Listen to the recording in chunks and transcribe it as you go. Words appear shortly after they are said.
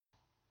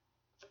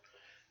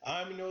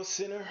I'm no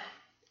sinner,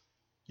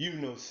 you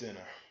no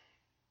sinner.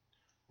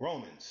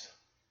 Romans,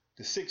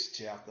 the 6th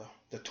chapter,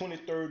 the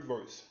 23rd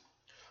verse.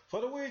 For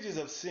the wages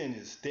of sin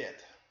is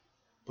death,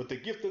 but the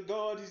gift of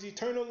God is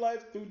eternal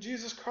life through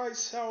Jesus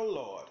Christ our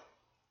Lord.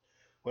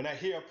 When I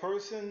hear a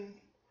person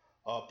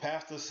or a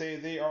pastor say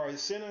they are a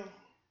sinner,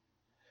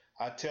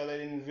 I tell that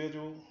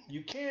individual,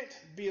 you can't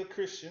be a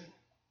Christian.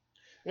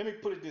 Let me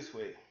put it this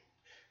way.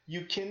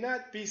 You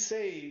cannot be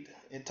saved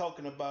in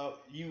talking about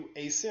you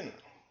a sinner.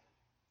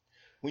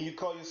 When you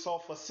call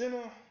yourself a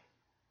sinner,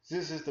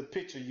 this is the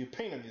picture you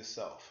paint of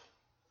yourself.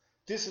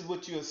 This is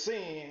what you are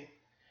saying,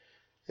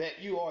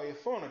 that you are a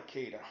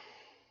fornicator,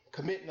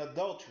 committing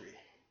adultery.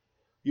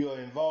 You are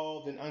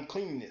involved in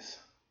uncleanness,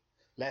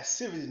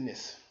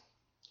 lasciviousness,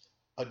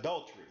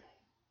 adultery.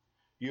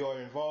 You are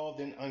involved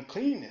in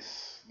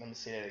uncleanness. Let me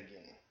say that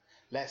again.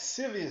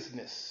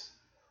 Lasciviousness,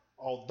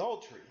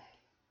 adultery,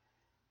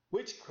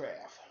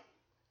 witchcraft,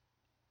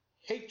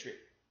 hatred,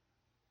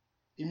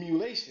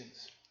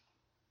 emulations,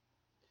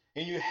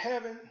 and you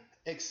haven't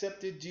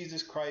accepted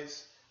Jesus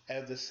Christ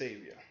as the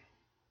Savior.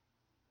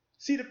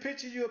 See the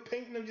picture you're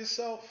painting of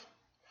yourself?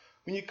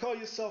 When you call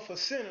yourself a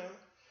sinner,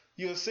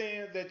 you're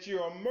saying that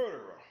you're a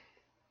murderer,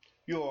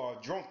 you are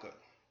a drunkard.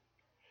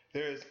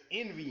 There is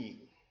envying,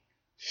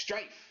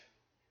 strife,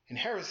 and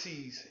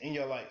heresies in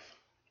your life.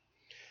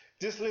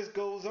 This list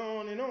goes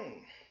on and on.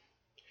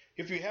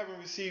 If you haven't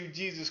received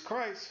Jesus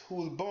Christ, who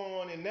was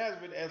born in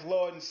Nazareth as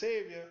Lord and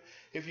Savior,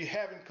 if you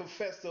haven't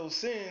confessed those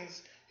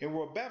sins and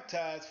were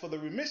baptized for the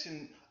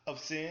remission of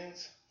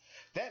sins,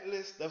 that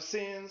list of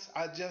sins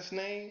I just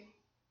named,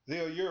 they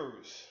are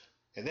yours,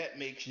 and that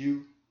makes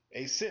you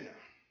a sinner.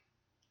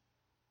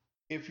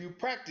 If you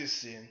practice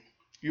sin,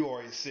 you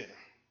are a sinner.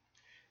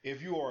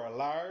 If you are a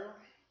liar,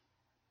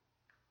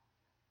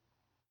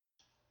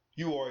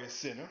 you are a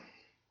sinner.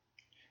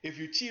 If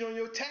you cheat on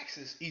your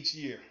taxes each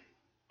year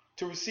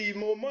to receive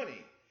more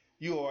money,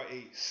 you are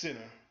a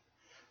sinner.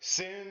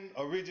 Sin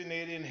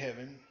originated in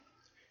heaven.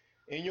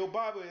 In your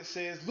Bible it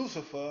says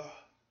Lucifer,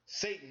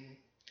 Satan,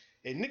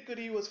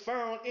 iniquity was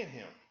found in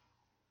him.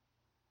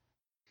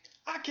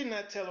 I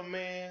cannot tell a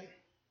man,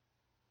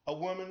 a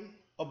woman,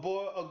 a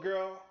boy, a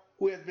girl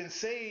who has been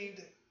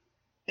saved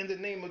in the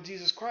name of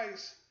Jesus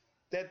Christ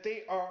that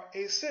they are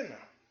a sinner.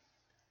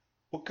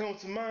 What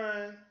comes to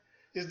mind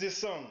is this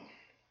song.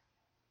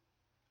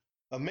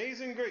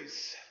 Amazing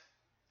grace,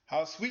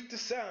 how sweet the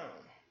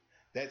sound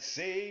that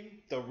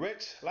saved the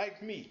wretch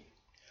like me.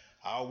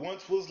 I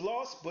once was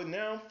lost, but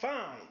now I'm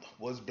found,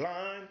 was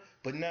blind,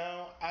 but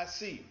now I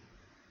see.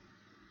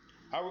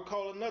 I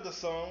recall another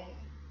song.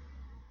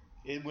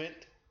 It went,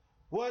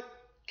 what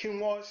can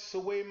wash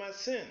away my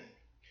sin?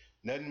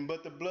 Nothing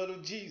but the blood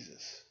of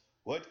Jesus.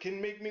 What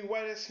can make me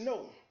white as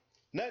snow?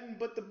 Nothing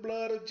but the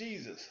blood of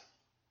Jesus.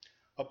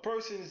 A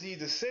person is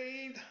either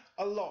saved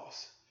or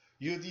lost.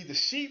 You're either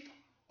sheep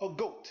or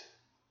goat,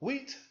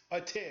 wheat or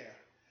tare.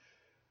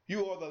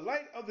 You are the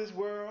light of this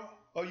world,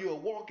 or you are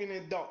walking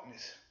in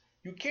darkness.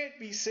 You can't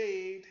be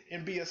saved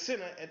and be a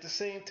sinner at the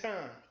same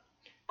time.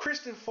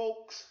 Christian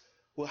folks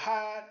will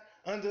hide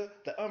under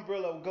the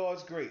umbrella of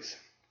God's grace.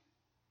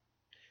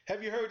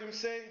 Have you heard them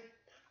say,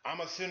 I'm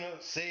a sinner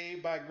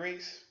saved by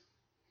grace?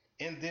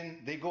 And then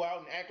they go out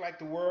and act like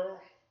the world?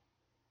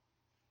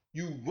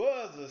 You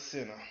was a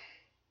sinner.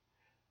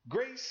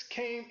 Grace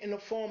came in the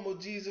form of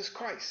Jesus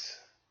Christ.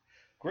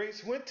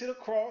 Grace went to the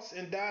cross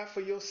and died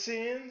for your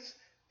sins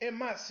and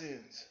my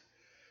sins.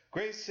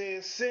 Grace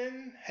says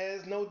sin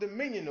has no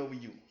dominion over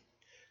you.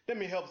 Let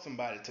me help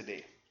somebody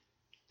today.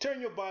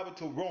 Turn your Bible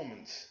to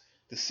Romans,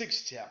 the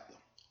 6th chapter,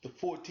 the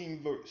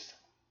 14th verse.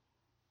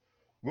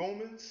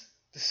 Romans,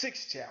 the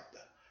 6th chapter,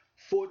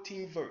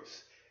 14th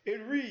verse.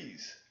 It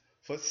reads,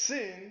 for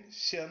sin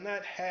shall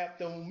not have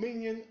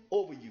dominion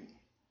over you.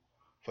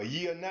 For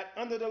ye are not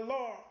under the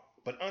law,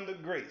 but under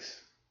grace.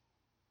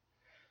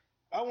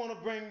 I want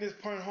to bring this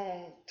point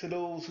home to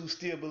those who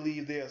still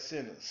believe they are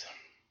sinners.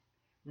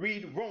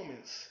 Read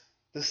Romans,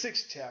 the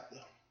 6th chapter,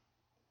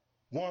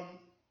 1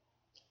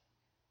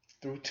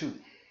 through 2.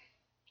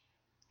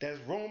 That's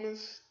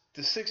Romans,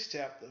 the 6th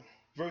chapter,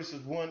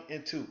 verses 1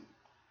 and 2.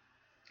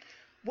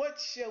 What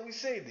shall we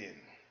say then?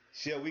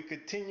 Shall we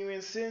continue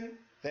in sin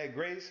that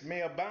grace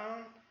may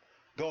abound?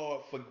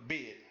 God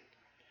forbid.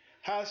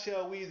 How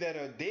shall we that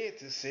are dead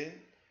to sin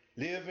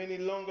live any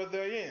longer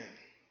therein?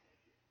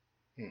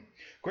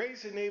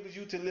 Grace enables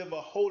you to live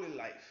a holy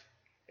life.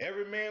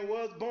 Every man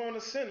was born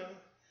a sinner.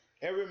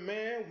 Every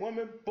man,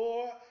 woman,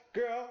 boy,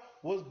 girl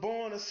was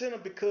born a sinner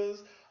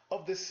because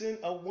of the sin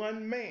of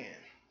one man,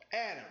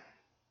 Adam.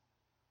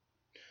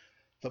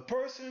 The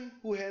person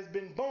who has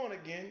been born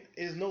again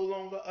is no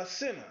longer a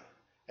sinner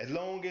as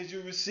long as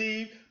you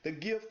receive the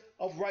gift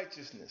of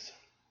righteousness.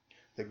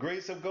 The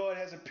grace of God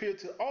has appeared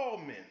to all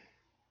men.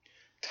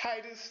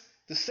 Titus,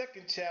 the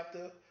 2nd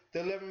chapter, the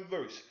 11th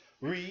verse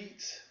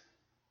reads,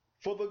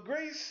 for the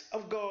grace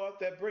of God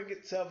that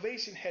bringeth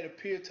salvation had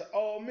appeared to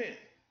all men.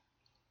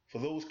 For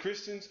those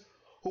Christians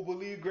who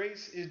believe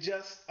grace is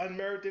just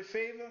unmerited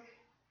favor,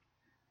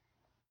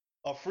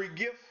 a free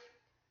gift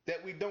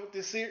that we don't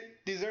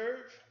deserve?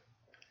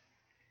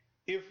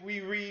 If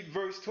we read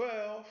verse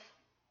 12,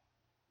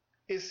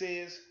 it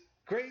says,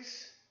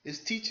 grace is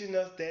teaching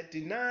us that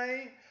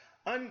denying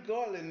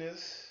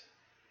ungodliness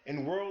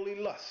and worldly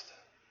lust,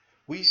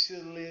 we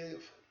should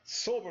live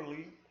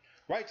soberly,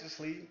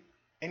 righteously,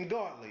 and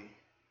godly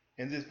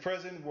in this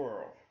present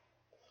world.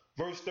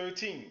 Verse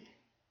 13,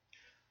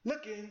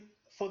 looking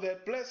for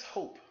that blessed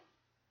hope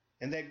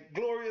and that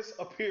glorious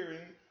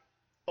appearing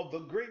of the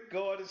great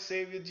God and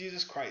Savior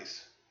Jesus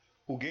Christ,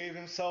 who gave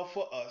himself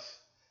for us,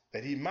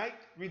 that he might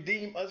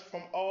redeem us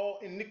from all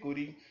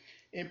iniquity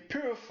and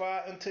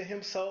purify unto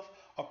himself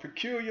a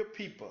peculiar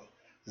people,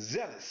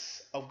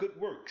 zealous of good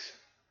works.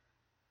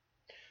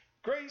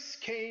 Grace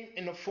came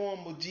in the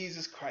form of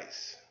Jesus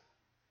Christ.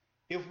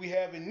 If we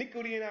have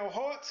iniquity in our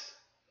hearts,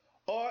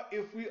 or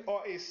if we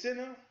are a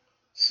sinner,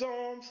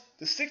 Psalms,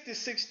 the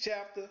 66th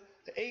chapter,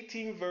 the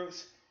 18th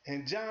verse,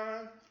 and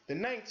John, the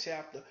 9th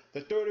chapter,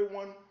 the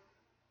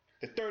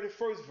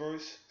 31st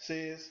verse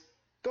says,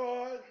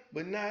 God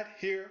will not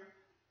hear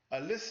or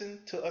listen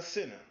to a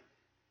sinner.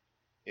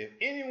 If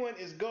anyone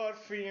is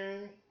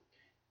God-fearing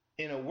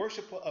and a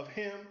worshiper of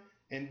him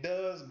and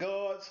does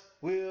God's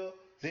will,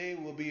 they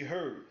will be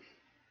heard.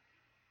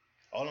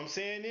 All I'm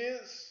saying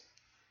is,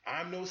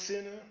 I'm no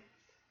sinner,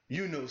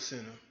 you no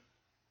sinner.